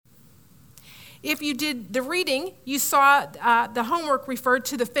If you did the reading, you saw the homework referred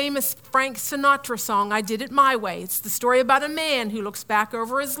to the famous Frank Sinatra song, I Did It My Way. It's the story about a man who looks back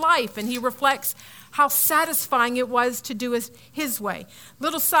over his life and he reflects how satisfying it was to do it his way.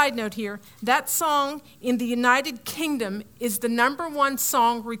 Little side note here, that song in the United Kingdom is the #1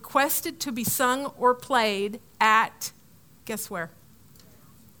 song requested to be sung or played at, guess where?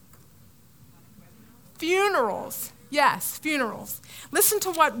 Funerals. Yes, funerals. Listen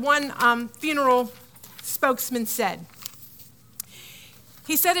to what one funeral spokesman said.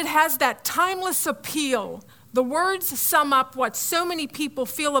 He said it has that timeless appeal. The words sum up what so many people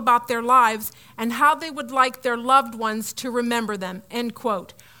feel about their lives and how they would like their loved ones to remember them. End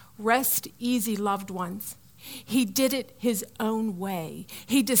quote. Rest easy, loved ones. He did it his own way.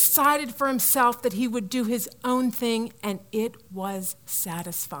 He decided for himself that he would do his own thing, and it was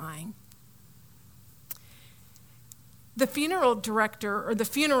satisfying. The funeral director or the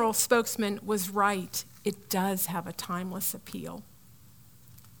funeral spokesman was right. It does have a timeless appeal.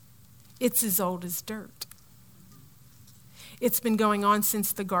 It's as old as dirt. It's been going on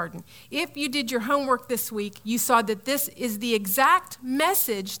since the garden. If you did your homework this week, you saw that this is the exact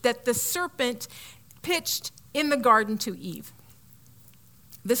message that the serpent pitched in the garden to Eve.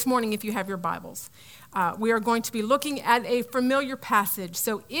 This morning, if you have your Bibles, we are going to be looking at a familiar passage.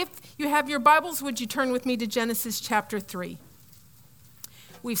 So if you have your Bibles, would you turn with me to Genesis chapter 3?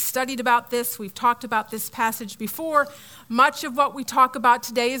 We've studied about this. We've talked about this passage before. Much of what we talk about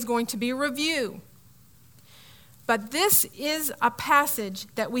today is going to be a review. But this is a passage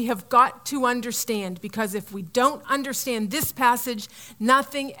that we have got to understand, because if we don't understand this passage,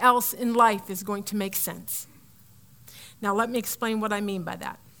 nothing else in life is going to make sense. Now, let me explain what I mean by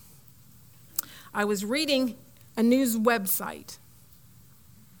that. I was reading a news website,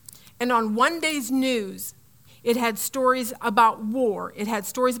 and on one day's news, it had stories about war. It had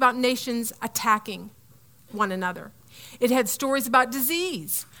stories about nations attacking one another. It had stories about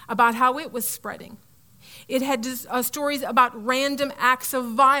disease, about how it was spreading. It had stories about random acts of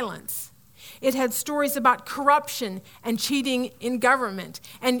violence. It had stories about corruption and cheating in government.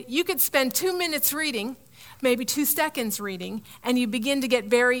 And you could spend 2 minutes reading, maybe 2 seconds reading, and you begin to get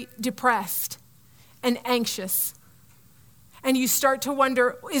very depressed and anxious. And you start to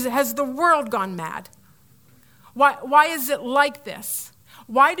wonder, has the world gone mad? Why is it like this?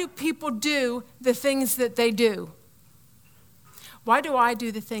 Why do people do the things that they do? Why do I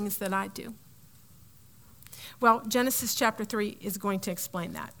do the things that I do? Well, Genesis chapter 3 is going to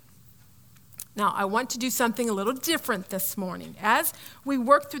explain that. Now, I want to do something a little different this morning. As we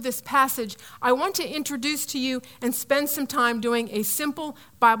work through this passage, I want to introduce to you and spend some time doing a simple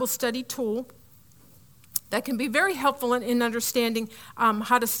Bible study tool that can be very helpful in understanding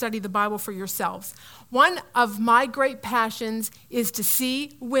how to study the Bible for yourselves. One of my great passions is to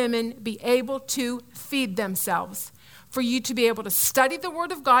see women be able to feed themselves, for you to be able to study the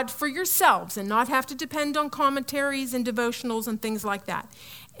Word of God for yourselves and not have to depend on commentaries and devotionals and things like that.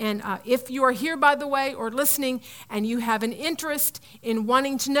 And if you are here, by the way, or listening, and you have an interest in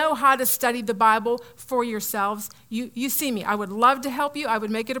wanting to know how to study the Bible for yourselves, you see me. I would love to help you. I would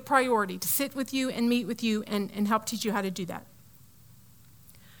make it a priority to sit with you and meet with you and help teach you how to do that.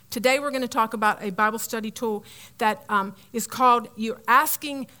 Today we're going to talk about a Bible study tool that is called You're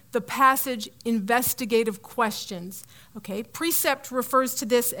Asking the Passage Investigative Questions. Okay, Precept refers to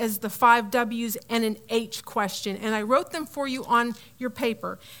this as the 5 W's and an H question, and I wrote them for you on your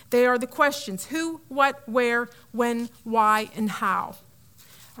paper. They are the questions: who, what, where, when, why, and how.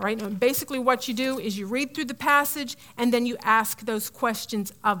 All right, and basically what you do is you read through the passage and then you ask those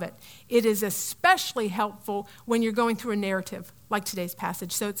questions of it. It is especially helpful when you're going through a narrative like today's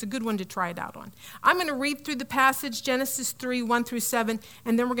passage, so it's a good one to try it out on. I'm going to read through the passage, Genesis 3, 1 through 7,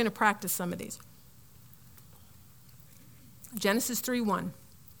 and then we're going to practice some of these. Genesis 3, 1.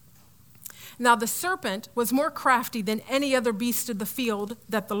 Now the serpent was more crafty than any other beast of the field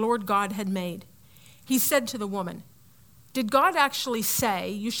that the Lord God had made. He said to the woman, "Did God actually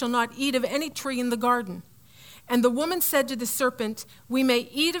say, 'You shall not eat of any tree in the garden'?" And the woman said to the serpent, "We may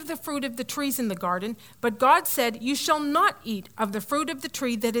eat of the fruit of the trees in the garden, but God said, 'You shall not eat of the fruit of the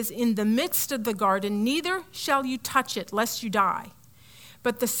tree that is in the midst of the garden, neither shall you touch it, lest you die.'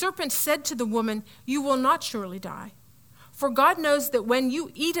 But the serpent said to the woman, 'You will not surely die. For God knows that when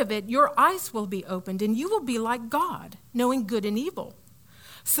you eat of it, your eyes will be opened, and you will be like God, knowing good and evil.'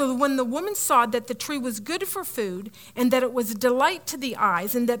 So when the woman saw that the tree was good for food, and that it was a delight to the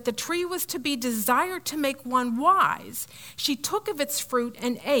eyes, and that the tree was to be desired to make one wise, she took of its fruit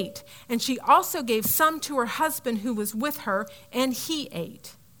and ate. And she also gave some to her husband who was with her, and he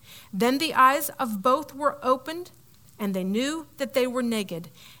ate. Then the eyes of both were opened, and they knew that they were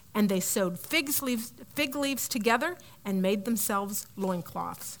naked. And they sewed fig leaves together and made themselves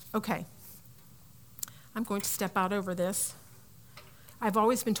loincloths. Okay. I'm going to step out over this. I've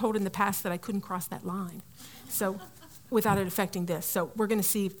always been told in the past that I couldn't cross that line, so without it affecting this. So we're going to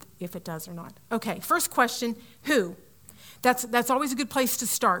see if it does or not. Okay, first question, who? That's always a good place to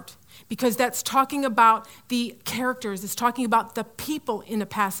start because that's talking about the characters. It's talking about the people in a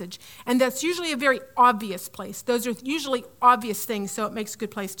passage. And that's usually a very obvious place. Those are usually obvious things, so it makes a good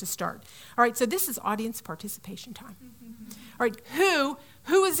place to start. All right, so this is audience participation time. All right,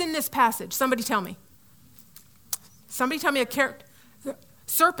 who is in this passage? Somebody tell me. Somebody tell me a character.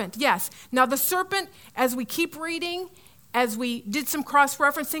 Serpent, yes. Now the serpent, as we keep reading, as we did some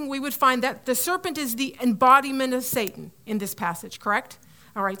cross-referencing, we would find that the serpent is the embodiment of Satan in this passage, correct?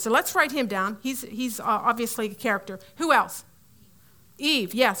 All right, so let's write him down. He's obviously a character. Who else?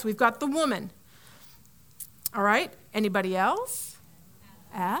 Eve, yes, we've got the woman. All right, anybody else?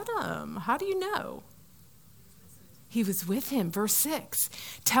 Adam, how do you know? He was with him. Verse 6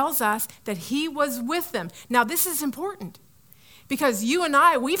 tells us that he was with them. Now, this is important because you and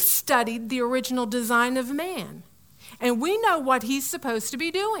I, we've studied the original design of man. And we know what he's supposed to be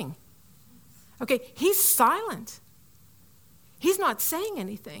doing. Okay, he's silent. He's not saying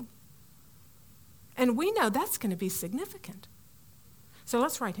anything. And we know that's going to be significant. So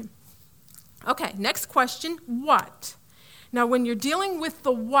let's write him. Okay, next question, what? Now, when you're dealing with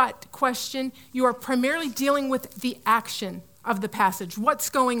the what question, you are primarily dealing with the action of the passage. What's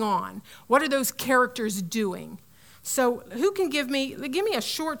going on? What are those characters doing? So who can give me a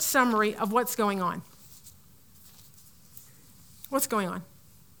short summary of what's going on? What's going on?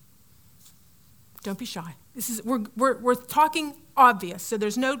 Don't be shy. This is we're talking obvious, so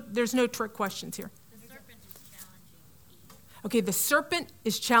there's no trick questions here. The serpent is challenging Eve. Okay, the serpent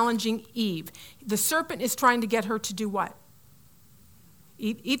is challenging Eve. The serpent is trying to get her to do what?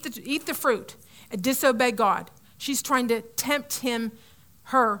 Eat the fruit, disobey God. She's trying to tempt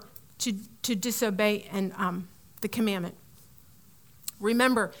her to disobey and the commandment.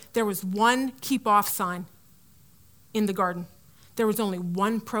 Remember, there was one keep off sign in the garden. There was only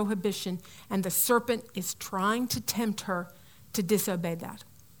one prohibition, and the serpent is trying to tempt her to disobey that.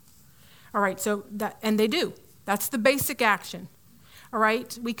 All right, and they do. That's the basic action. All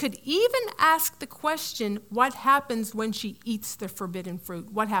right, we could even ask the question, what happens when she eats the forbidden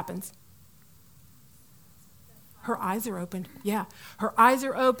fruit? What happens? Her eyes are opened. Yeah, her eyes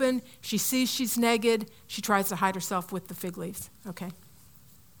are open. She sees she's naked. She tries to hide herself with the fig leaves. Okay.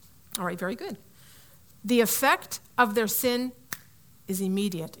 All right, very good. The effect of their sin is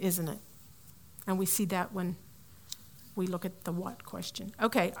immediate, isn't it? And we see that when we look at the what question.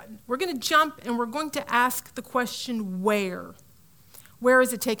 Okay, we're going to jump and we're going to ask the question where. Where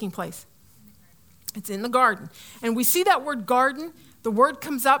is it taking place? It's in the garden. And we see that word garden. The word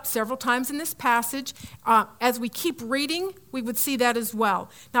comes up several times in this passage. As we keep reading, we would see that as well.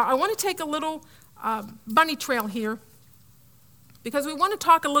 Now, I want to take a little bunny trail here because we want to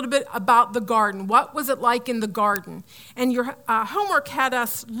talk a little bit about the garden. What was it like in the garden? And your homework had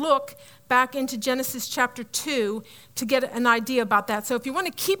us look back into Genesis chapter 2 to get an idea about that. So if you want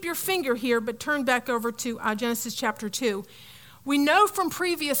to keep your finger here, but turn back over to Genesis chapter 2. We know from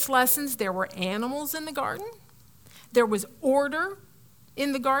previous lessons there were animals in the garden. There was order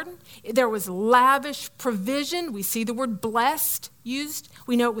in the garden. There was lavish provision. We see the word blessed used.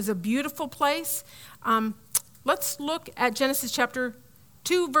 We know it was a beautiful place. Let's look at Genesis chapter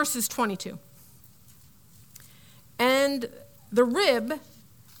 2, verses 22. And the rib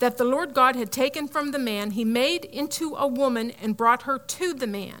that the Lord God had taken from the man, he made into a woman and brought her to the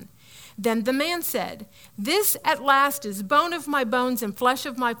man. Then the man said, "This at last is bone of my bones and flesh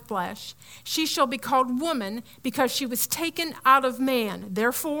of my flesh. She shall be called woman because she was taken out of man.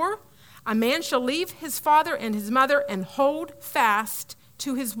 Therefore, a man shall leave his father and his mother and hold fast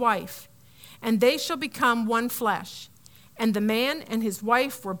to his wife, and they shall become one flesh. And the man and his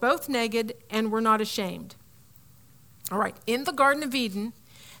wife were both naked and were not ashamed." All right, in the Garden of Eden,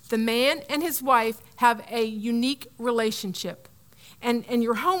 the man and his wife have a unique relationship. And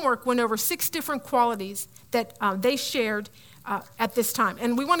your homework went over 6 different qualities that they shared at this time.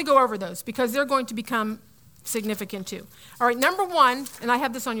 And we want to go over those because they're going to become significant too. All right, number 1, and I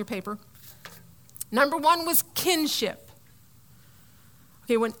have this on your paper. Number 1 was kinship.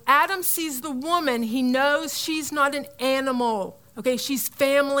 Okay, when Adam sees the woman, he knows she's not an animal. Okay, she's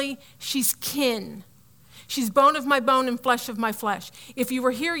family, she's kin. She's bone of my bone and flesh of my flesh. If you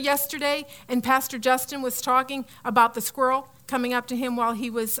were here yesterday and Pastor Justin was talking about the squirrel coming up to him while he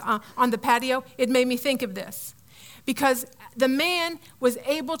was on the patio, it made me think of this. Because the man was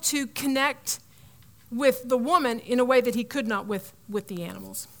able to connect with the woman in a way that he could not with the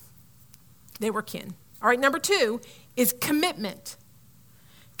animals. They were kin. All right, number 2 is commitment.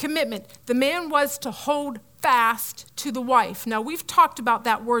 Commitment. The man was to hold fast to the wife. Now, we've talked about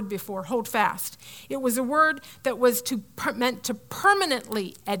that word before, hold fast. It was a word that was meant to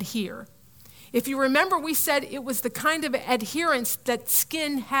permanently adhere. If you remember, we said it was the kind of adherence that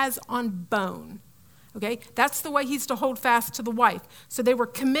skin has on bone. Okay? That's the way he's to hold fast to the wife. So they were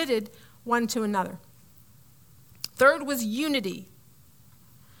committed one to another. Third was unity.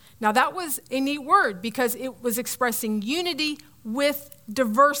 Now, that was a neat word because it was expressing unity with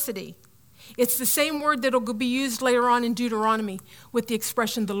diversity. It's the same word that will be used later on in Deuteronomy with the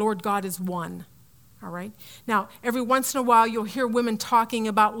expression, the Lord God is one. All right? Now, every once in a while, you'll hear women talking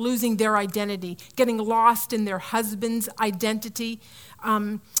about losing their identity, getting lost in their husband's identity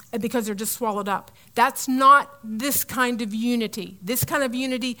because they're just swallowed up. That's not this kind of unity. This kind of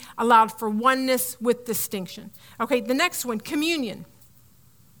unity allowed for oneness with distinction. Okay, the next one, communion.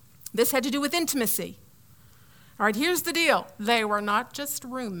 This had to do with intimacy. All right, here's the deal. They were not just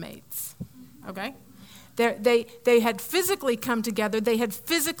roommates, okay? They had physically come together. They had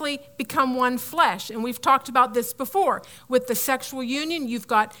physically become one flesh. And we've talked about this before. With the sexual union, you've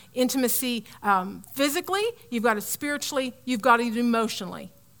got intimacy physically, you've got it spiritually, you've got it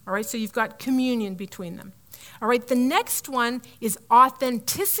emotionally. All right, so you've got communion between them. All right, the next one is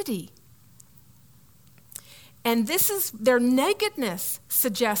authenticity. And this is, their nakedness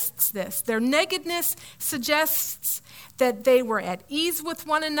suggests this. Their nakedness suggests that they were at ease with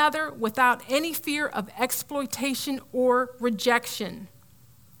one another without any fear of exploitation or rejection.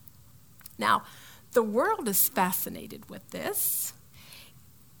 Now, the world is fascinated with this.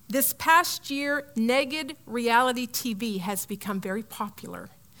 This past year, naked reality TV has become very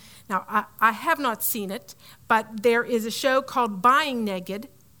popular. Now, I have not seen it, but there is a show called Buying Naked,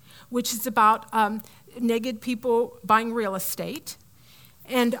 which is about naked people buying real estate.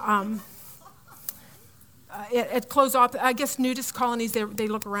 And at close off, I guess nudist colonies, they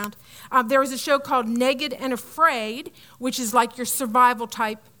look around. There is a show called Naked and Afraid, which is like your survival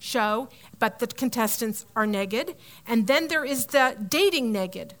type show, but the contestants are naked. And then there is the Dating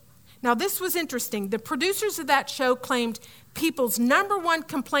Naked. Now, this was interesting. The producers of that show claimed people's number one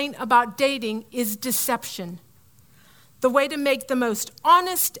complaint about dating is deception. The way to make the most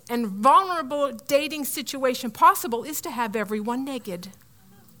honest and vulnerable dating situation possible is to have everyone naked.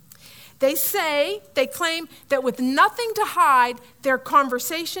 They claim that with nothing to hide, their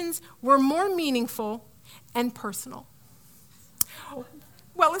conversations were more meaningful and personal.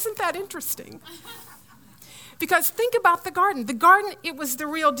 Well, isn't that interesting? Because think about the garden. The garden, it was the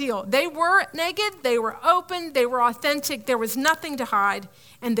real deal. They were naked, they were open, they were authentic, there was nothing to hide,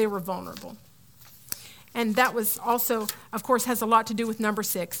 and they were vulnerable. And that was also, of course, has a lot to do with number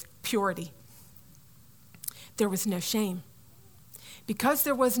 6, purity. There was no shame. Because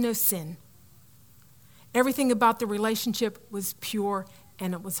there was no sin, everything about the relationship was pure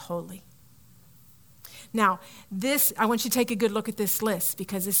and it was holy. Now, I want you to take a good look at this list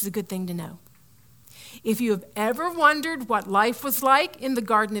because this is a good thing to know. If you have ever wondered what life was like in the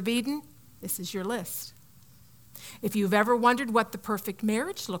Garden of Eden, this is your list. If you've ever wondered what the perfect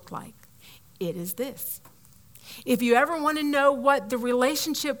marriage looked like, it is this. If you ever want to know what the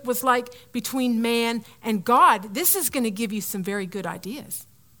relationship was like between man and God, this is going to give you some very good ideas.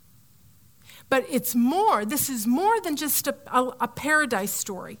 But this is more than just a paradise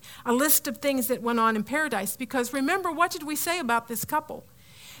story, a list of things that went on in paradise. Because remember, what did we say about this couple?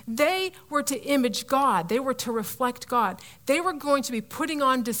 They were to image God. They were to reflect God. They were going to be putting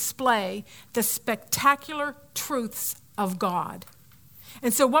on display the spectacular truths of God.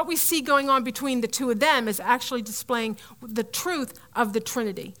 And so what we see going on between the two of them is actually displaying the truth of the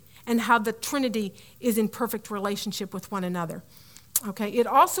Trinity and how the Trinity is in perfect relationship with one another. Okay, it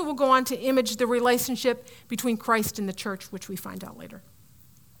also will go on to image the relationship between Christ and the church, which we find out later.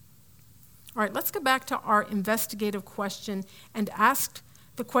 All right, let's go back to our investigative question and ask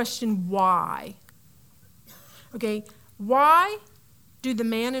the question, why? Okay, why do the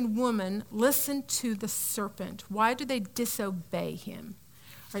man and woman listen to the serpent? Why do they disobey him?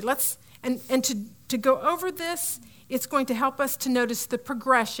 All right, to go over this, it's going to help us to notice the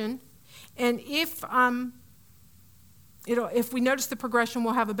progression. And if we notice the progression,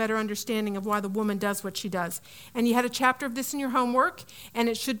 we'll have a better understanding of why the woman does what she does. And you had a chapter of this in your homework, and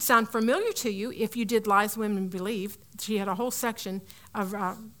it should sound familiar to you if you did Lies Women Believe. She had a whole section of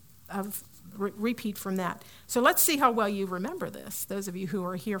repeat from that. So let's see how well you remember this, those of you who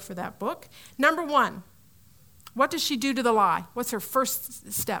are here for that book. Number 1, what does she do to the lie? What's her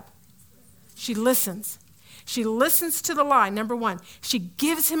first step? She listens. She listens to the lie, number 1. She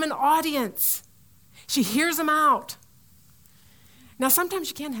gives him an audience. She hears him out. Now, sometimes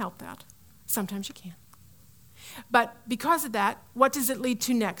you can't help that. Sometimes you can. But because of that, what does it lead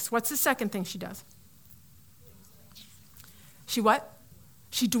to next? What's the second thing she does? She what?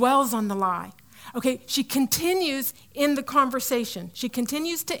 She dwells on the lie. Okay, she continues in the conversation. She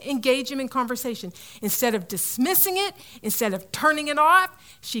continues to engage him in conversation. Instead of dismissing it, instead of turning it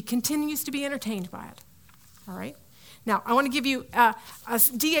off, she continues to be entertained by it. All right? Now, I want to give you,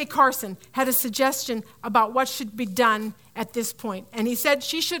 D.A. Carson had a suggestion about what should be done at this point. And he said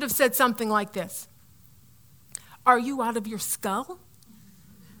she should have said something like this. Are you out of your skull?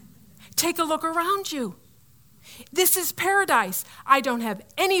 Take a look around you. This is paradise. I don't have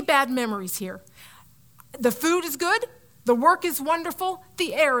any bad memories here. The food is good. The work is wonderful.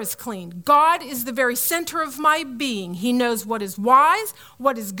 The air is clean. God is the very center of my being. He knows what is wise,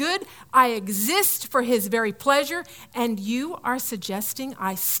 what is good. I exist for his very pleasure, and you are suggesting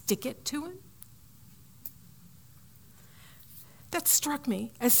I stick it to him? That struck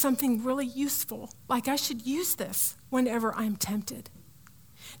me as something really useful, like I should use this whenever I'm tempted.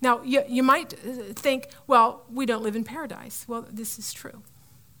 Now, you might think, well, we don't live in paradise. Well, this is true.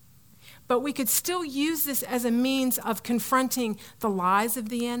 But we could still use this as a means of confronting the lies of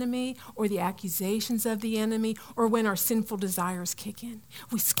the enemy or the accusations of the enemy or when our sinful desires kick in.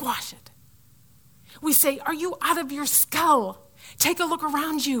 We squash it. We say, are you out of your skull? Take a look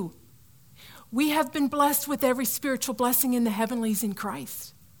around you. We have been blessed with every spiritual blessing in the heavenlies in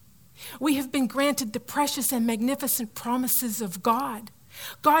Christ. We have been granted the precious and magnificent promises of God.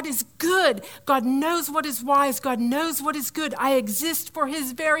 God is good. God knows what is wise. God knows what is good. I exist for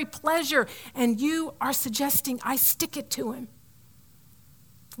his very pleasure. And you are suggesting I stick it to him.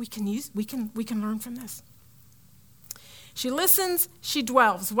 We can learn from this. She listens, she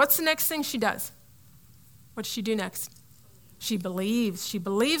dwells. What's the next thing she does? What does she do next? She believes. She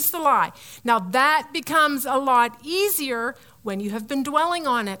believes the lie. Now that becomes a lot easier when you have been dwelling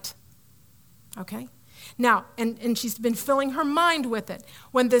on it. Okay? Now, and she's been filling her mind with it.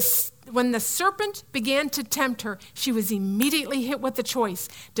 When the serpent began to tempt her, she was immediately hit with the choice.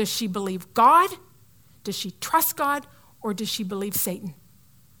 Does she believe God? Does she trust God? Or does she believe Satan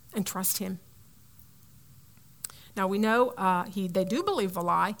and trust him? Now, we know they do believe the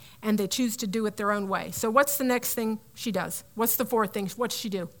lie, and they choose to do it their own way. So what's the next thing she does? What's the fourth thing? What does she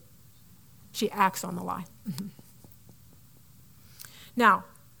do? She acts on the lie. Now,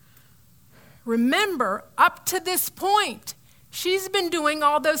 remember, up to this point, she's been doing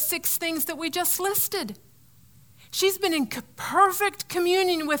all those 6 things that we just listed. She's been in perfect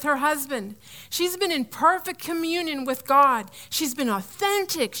communion with her husband. She's been in perfect communion with God. She's been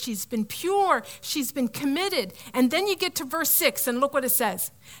authentic. She's been pure. She's been committed. And then you get to verse 6, and look what it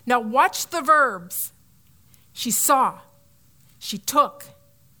says. Now watch the verbs. She saw. She took.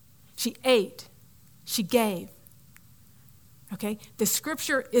 She ate. She gave. Okay? The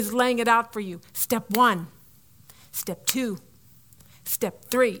scripture is laying it out for you. Step 1. Step 2. Step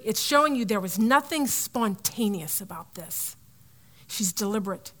 3, it's showing you there was nothing spontaneous about this. She's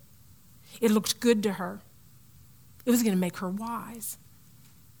deliberate. It looked good to her. It was going to make her wise.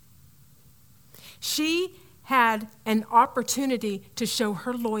 She had an opportunity to show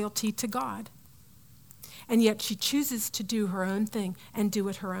her loyalty to God. And yet she chooses to do her own thing and do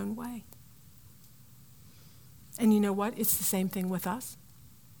it her own way. And you know what? It's the same thing with us.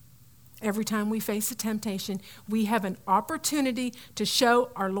 Every time we face a temptation, we have an opportunity to show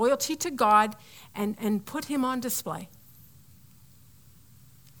our loyalty to God and put him on display.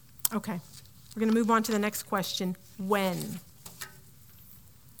 Okay, we're going to move on to the next question. When?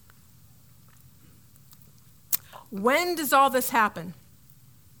 When does all this happen?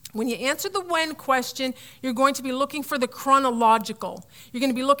 When you answer the when question, you're going to be looking for the chronological. You're going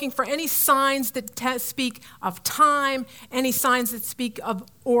to be looking for any signs that speak of time, any signs that speak of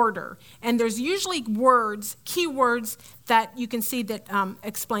order. And there's usually words, key words, that you can see that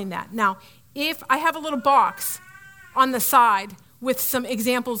explain that. Now, if I have a little box on the side with some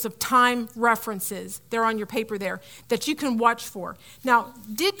examples of time references, they're on your paper there, that you can watch for. Now,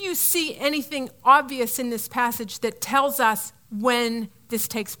 did you see anything obvious in this passage that tells us when this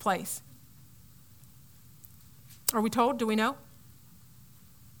takes place? Are we told? Do we know?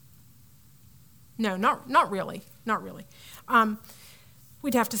 No, not really. Not really.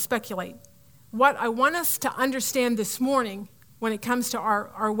 We'd have to speculate. What I want us to understand this morning when it comes to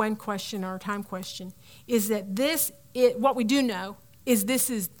our when question, our time question, is that what we do know is this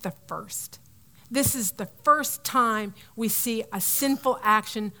is the first. This is the first time we see a sinful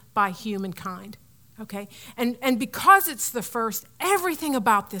action by humankind. Okay? And because it's the first, everything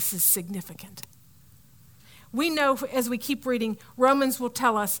about this is significant. We know, as we keep reading, Romans will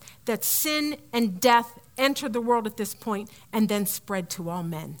tell us that sin and death entered the world at this point and then spread to all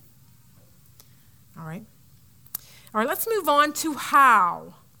men. All right. All right, let's move on to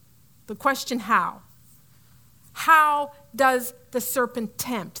how. The question how. How does the serpent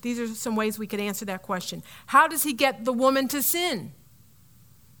tempt? These are some ways we could answer that question. How does he get the woman to sin?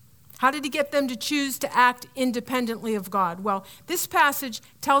 How did he get them to choose to act independently of God? Well, this passage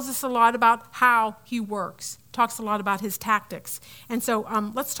tells us a lot about how he works, talks a lot about his tactics. And so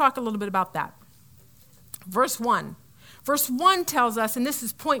let's talk a little bit about that. Verse 1. Verse 1 tells us, and this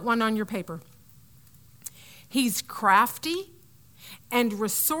is point 1 on your paper, he's crafty and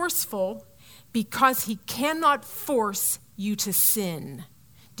resourceful because he cannot force you to sin.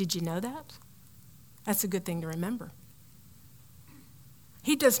 Did you know that? That's a good thing to remember.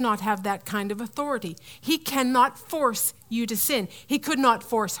 He does not have that kind of authority. He cannot force you to sin. He could not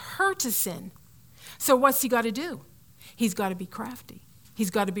force her to sin. So what's he got to do? He's got to be crafty. He's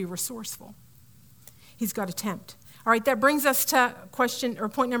got to be resourceful. He's got to tempt. All right, that brings us to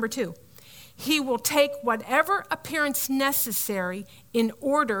point number 2. He will take whatever appearance necessary in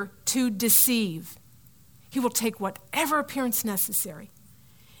order to deceive. He will take whatever appearance necessary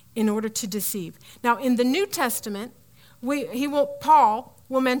in order to deceive. Now, in the New Testament, Paul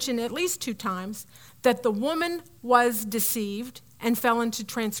will mention at least 2 times that the woman was deceived and fell into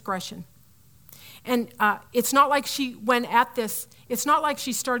transgression. And it's not like she went at this, it's not like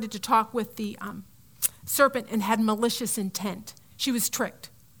she started to talk with the serpent and had malicious intent. She was tricked.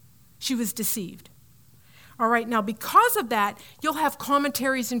 She was deceived. All right, now because of that, you'll have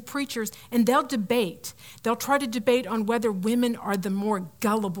commentaries and preachers, and they'll debate. They'll try to debate on whether women are the more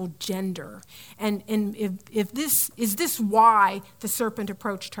gullible gender. And if this why the serpent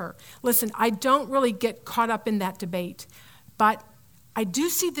approached her? Listen, I don't really get caught up in that debate, but I do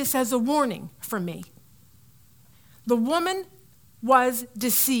see this as a warning for me. The woman was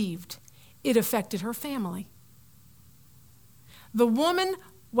deceived. It affected her family. The woman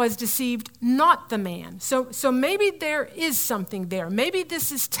was deceived, not the man. So maybe there is something there. Maybe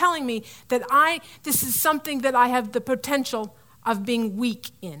this is telling me that this is something that I have the potential of being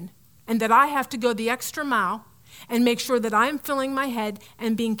weak in, and that I have to go the extra mile and make sure that I'm filling my head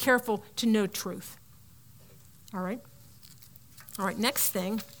and being careful to know truth. All right? All right, next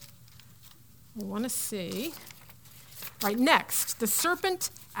thing we want to see. All right, next, the serpent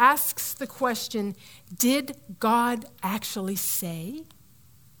asks the question, did God actually say,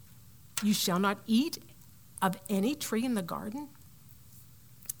 "You shall not eat of any tree in the garden"?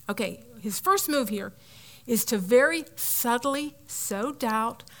 Okay, his first move here is to very subtly sow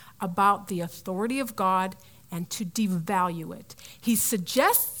doubt about the authority of God and to devalue it. He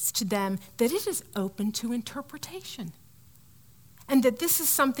suggests to them that it is open to interpretation and that this is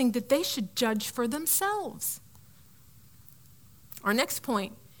something that they should judge for themselves. Our next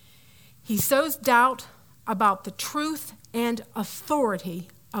point, he sows doubt about the truth and authority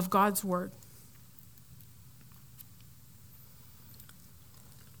of God's word.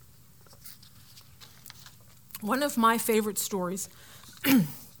 One of my favorite stories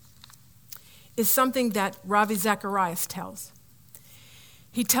is something that Ravi Zacharias tells.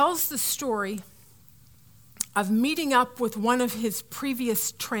 He tells the story of meeting up with one of his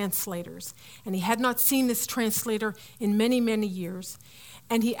previous translators, and he had not seen this translator in many, many years.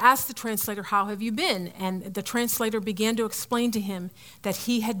 And he asked the translator, "How have you been?" And the translator began to explain to him that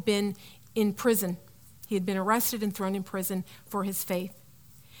he had been in prison. He had been arrested and thrown in prison for his faith.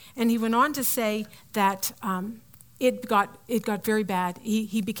 And he went on to say that it got very bad.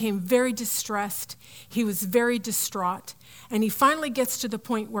 He became very distressed. He was very distraught. And he finally gets to the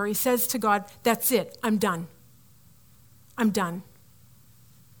point where he says to God, "That's it, I'm done. I'm done."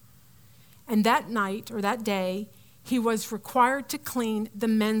 And that night, or that day, he was required to clean the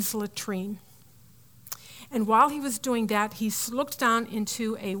men's latrine. And while he was doing that, he looked down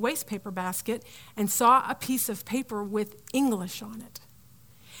into a waste paper basket and saw a piece of paper with English on it.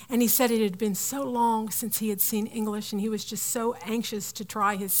 And he said it had been so long since he had seen English, and he was just so anxious to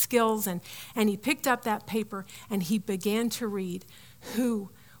try his skills. And he picked up that paper, and he began to read,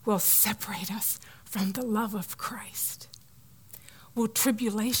 "Who will separate us from the love of Christ? Will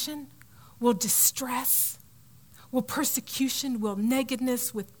tribulation? Will distress? Will persecution? Will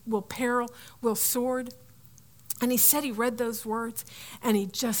nakedness? Will peril? Will sword?" And he said he read those words, and he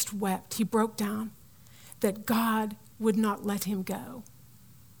just wept. He broke down that God would not let him go.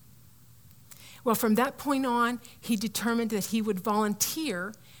 Well, from that point on, he determined that he would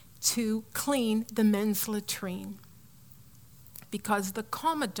volunteer to clean the men's latrine because the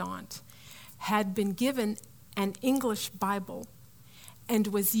commandant had been given an English Bible and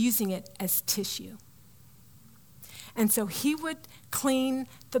was using it as tissue. And so he would clean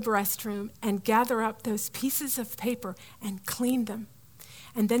the restroom and gather up those pieces of paper and clean them.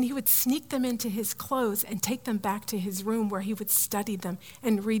 And then he would sneak them into his clothes and take them back to his room where he would study them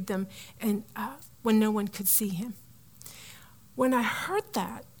and read them and when no one could see him. When I heard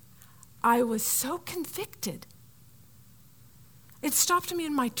that, I was so convicted. It stopped me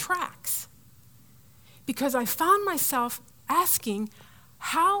in my tracks because I found myself asking,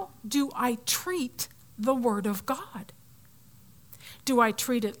 how do I treat the Word of God? Do I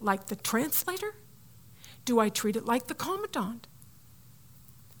treat it like the translator? Do I treat it like the commandant?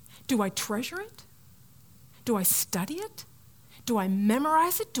 Do I treasure it? Do I study it? Do I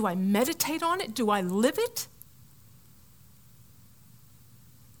memorize it? Do I meditate on it? Do I live it?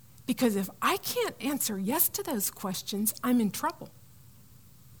 Because if I can't answer yes to those questions, I'm in trouble.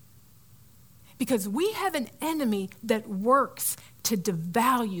 Because we have an enemy that works to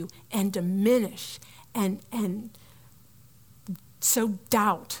devalue and diminish and sow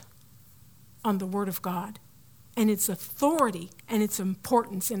doubt on the Word of God and its authority and its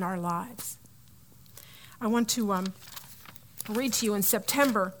importance in our lives. I want to read to you in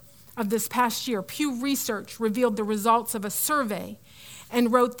September of this past year, Pew Research revealed the results of a survey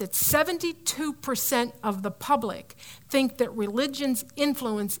and wrote that 72% of the public think that religion's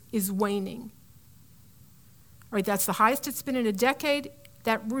influence is waning. All right, that's the highest it's been in a decade.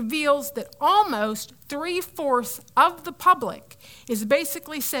 That reveals that almost 3/4 of the public is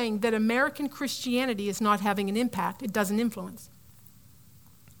basically saying that American Christianity is not having an impact. It doesn't influence.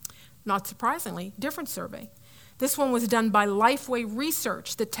 Not surprisingly, different survey. This one was done by Lifeway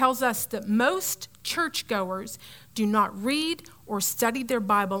Research that tells us that most churchgoers do not read or study their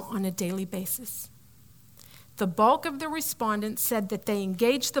Bible on a daily basis. The bulk of the respondents said that they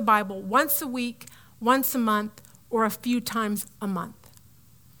engage the Bible once a week, once a month, or a few times a month.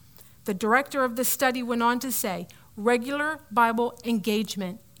 The director of the study went on to say, regular Bible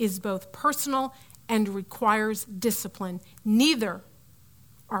engagement is both personal and requires discipline. Neither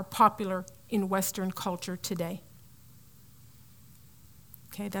are popular in Western culture today.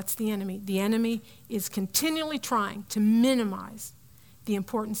 Okay, that's the enemy. The enemy is continually trying to minimize the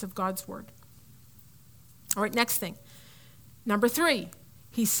importance of God's word. All right, next thing. Number 3,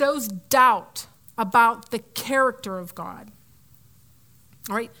 he sows doubt about the character of God.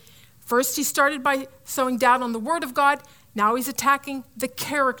 All right, first he started by sowing doubt on the word of God. Now he's attacking the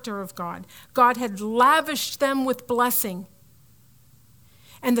character of God. God had lavished them with blessing.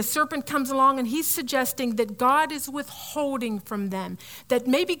 And the serpent comes along and he's suggesting that God is withholding from them, that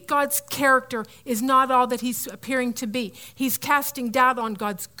maybe God's character is not all that he's appearing to be. He's casting doubt on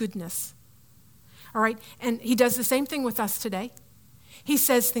God's goodness. All right, and he does the same thing with us today. He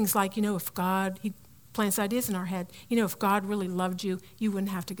says things like, if God, he plants ideas in our head, if God really loved you, you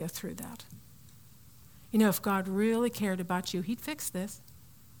wouldn't have to go through that. If God really cared about you, he'd fix this.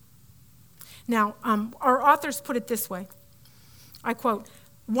 Now, our authors put it this way. I quote,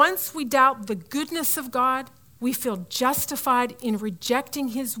 "Once we doubt the goodness of God, we feel justified in rejecting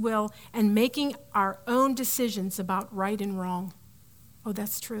his will and making our own decisions about right and wrong." Oh,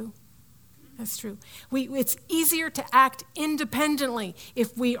 that's true. That's true. It's easier to act independently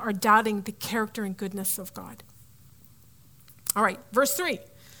if we are doubting the character and goodness of God. All right, verse 3.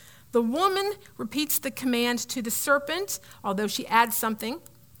 The woman repeats the command to the serpent, although she adds something.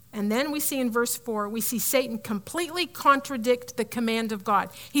 And then we see in verse 4, we see Satan completely contradict the command of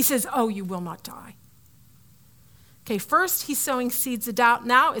God. He says, "Oh, you will not die." Okay, first he's sowing seeds of doubt.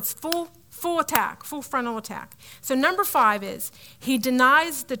 Now it's full attack, full frontal attack. So number 5 is, he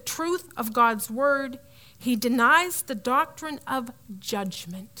denies the truth of God's word. He denies the doctrine of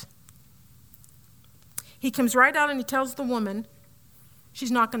judgment. He comes right out and he tells the woman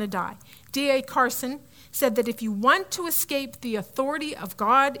she's not going to die. D.A. Carson said that if you want to escape the authority of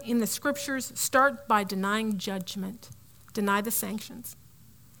God in the scriptures, start by denying judgment. Deny the sanctions.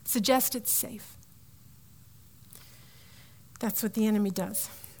 Suggest it's safe. That's what the enemy does.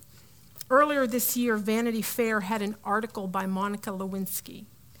 Earlier this year, Vanity Fair had an article by Monica Lewinsky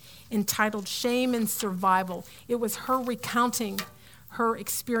entitled "Shame and Survival." It was her recounting her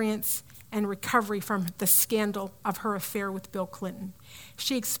experience and recovery from the scandal of her affair with Bill Clinton.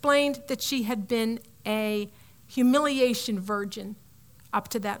 She explained that she had been a humiliation virgin up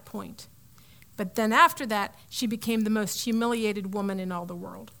to that point. But then after that, she became the most humiliated woman in all the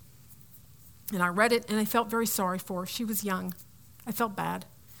world. And I read it and I felt very sorry for her. She was young. I felt bad.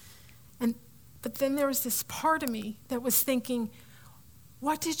 But then there was this part of me that was thinking,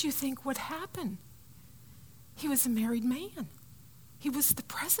 what did you think would happen? He was a married man. He was the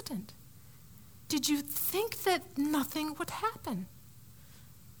president. Did you think that nothing would happen?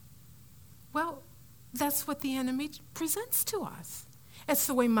 Well, that's what the enemy presents to us. It's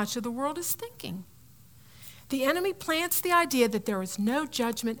the way much of the world is thinking. The enemy plants the idea that there is no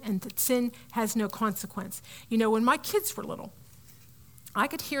judgment and that sin has no consequence. You know, when my kids were little, I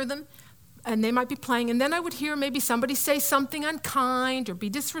could hear them, and they might be playing, and then I would hear maybe somebody say something unkind or be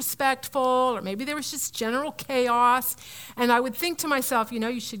disrespectful, or maybe there was just general chaos, and I would think to myself, you know,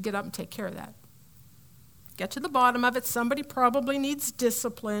 you should get up and take care of that. Get to the bottom of it. Somebody probably needs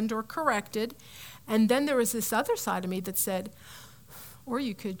disciplined or corrected. And then there was this other side of me that said, or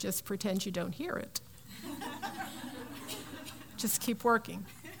you could just pretend you don't hear it. Just keep working.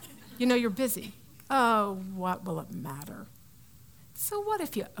 You know, you're busy. Oh, what will it matter? So what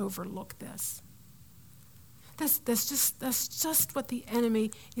if you overlook this? That's just what the enemy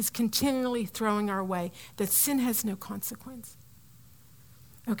is continually throwing our way, that sin has no consequence.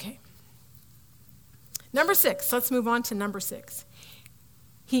 Okay. Number 6, let's move on to number 6.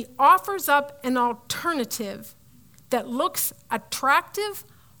 He offers up an alternative that looks attractive,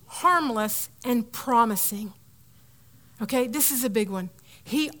 harmless, and promising. Okay, this is a big one.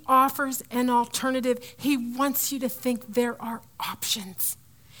 He offers an alternative. He wants you to think there are options.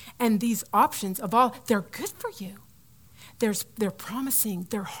 And these options of all, they're good for you. They're promising,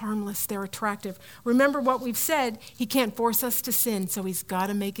 they're harmless, they're attractive. Remember what we've said, he can't force us to sin, so he's got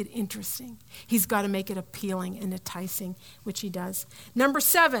to make it interesting. He's got to make it appealing and enticing, which he does. Number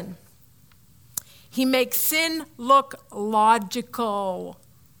 7, he makes sin look logical.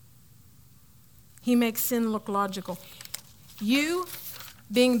 He makes sin look logical. You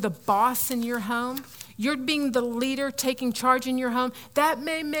being the boss in your home, you're being the leader taking charge in your home, that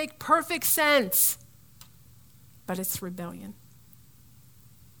may make perfect sense, but it's rebellion.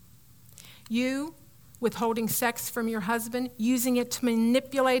 You withholding sex from your husband, using it to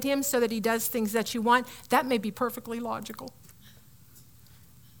manipulate him so that he does things that you want, that may be perfectly logical,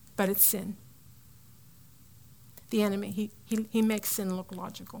 but it's sin. The enemy, he makes sin look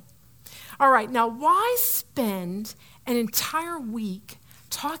logical. All right, now why spend an entire week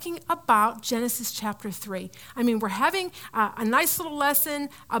talking about Genesis chapter 3? I mean, we're having a nice little lesson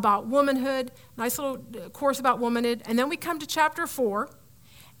about womanhood, nice little course about womanhood, and then we come to chapter 4,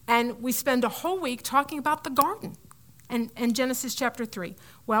 and we spend a whole week talking about the garden and Genesis chapter 3.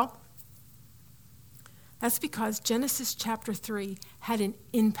 Well, that's because Genesis chapter 3 had an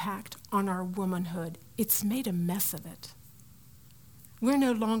impact on our womanhood. It's made a mess of it. We're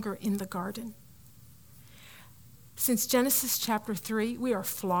no longer in the garden. Since Genesis chapter 3, we are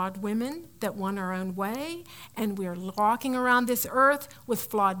flawed women that want our own way, and we are walking around this earth with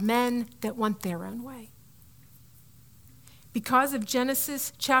flawed men that want their own way. Because of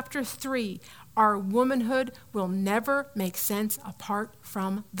Genesis chapter 3, our womanhood will never make sense apart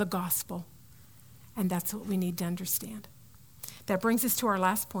from the gospel. And that's what we need to understand. That brings us to our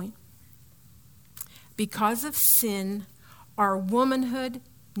last point. Because of sin, our womanhood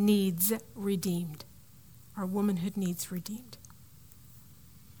needs redeemed. Our womanhood needs redeemed.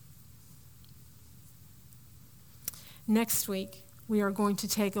 Next week, we are going to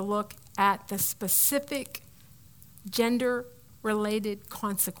take a look at the specific gender-related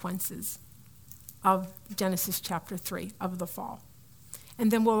consequences of Genesis chapter 3, of the fall.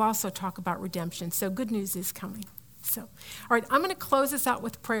 And then we'll also talk about redemption. So good news is coming. So, all right, I'm going to close this out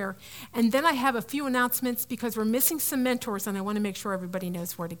with prayer. And then I have a few announcements because we're missing some mentors, and I want to make sure everybody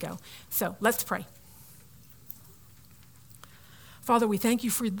knows where to go. So let's pray. Father, we thank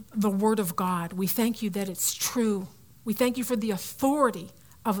you for the Word of God. We thank you that it's true. We thank you for the authority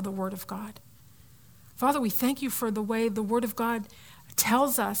of the Word of God. Father, we thank you for the way the Word of God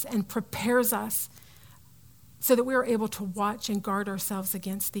tells us and prepares us so that we are able to watch and guard ourselves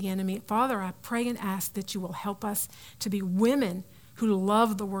against the enemy. Father, I pray and ask that you will help us to be women who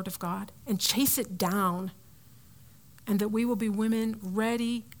love the Word of God and chase it down, and that we will be women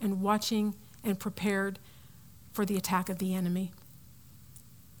ready and watching and prepared for the attack of the enemy.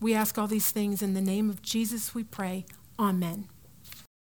 We ask all these things in the name of Jesus, we pray. Amen.